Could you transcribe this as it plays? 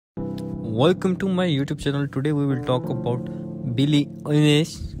Welcome to my YouTube channel. Today we will talk about Billie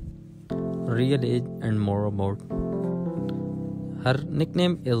Eilish, real age and more about her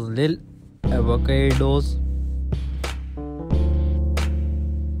nickname is Lil Avocados.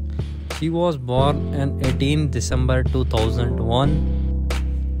 She was born on 18 December 2001.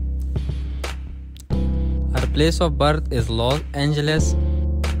 Her place of birth is Los Angeles.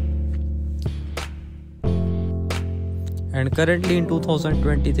 And currently in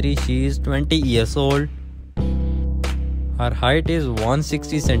 2023 she is 20 years old. Her height is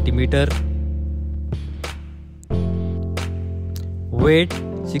 160 centimeter. Weight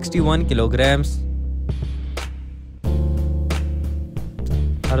 61 kilograms.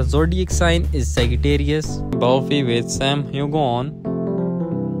 Her zodiac sign is Sagittarius. Balfe with Sam Hugo on.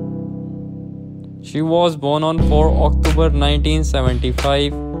 She was born on 4 October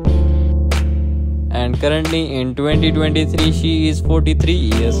 1975. And currently in 2023 she is 43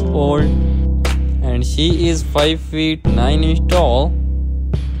 years old and she is 5 feet 9 inches tall.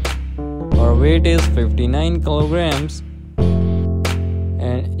 Her weight is 59 kilograms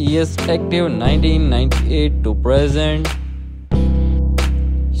and is active 1998 to present.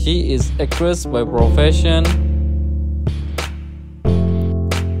 She is actress by profession.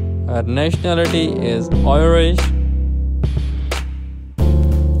 Her nationality is Irish.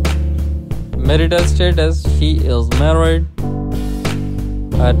 Marital status, she is married.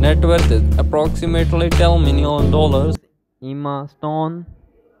 Her net worth is approximately $10 million. Emma Stone.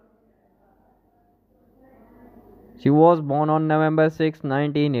 She was born on November 6,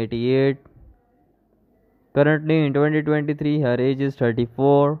 1988. Currently in 2023 her age is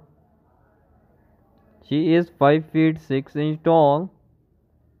 34. She is 5 feet 6 inches tall.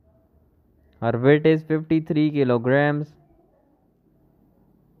 Her weight is 53 kilograms.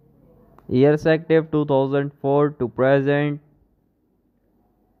 Years active 2004 to present.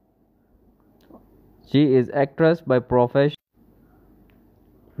 She is actress by profession.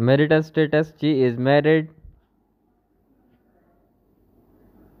 Marital status, she is married.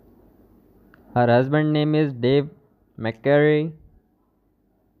 Her husband name is Dave McCary.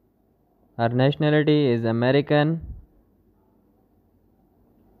 Her nationality is American.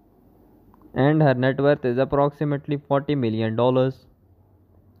 And her net worth is approximately $40 million.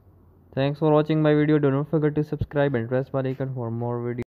 Thanks for watching my video. Do not forget to subscribe and press bell icon for more videos.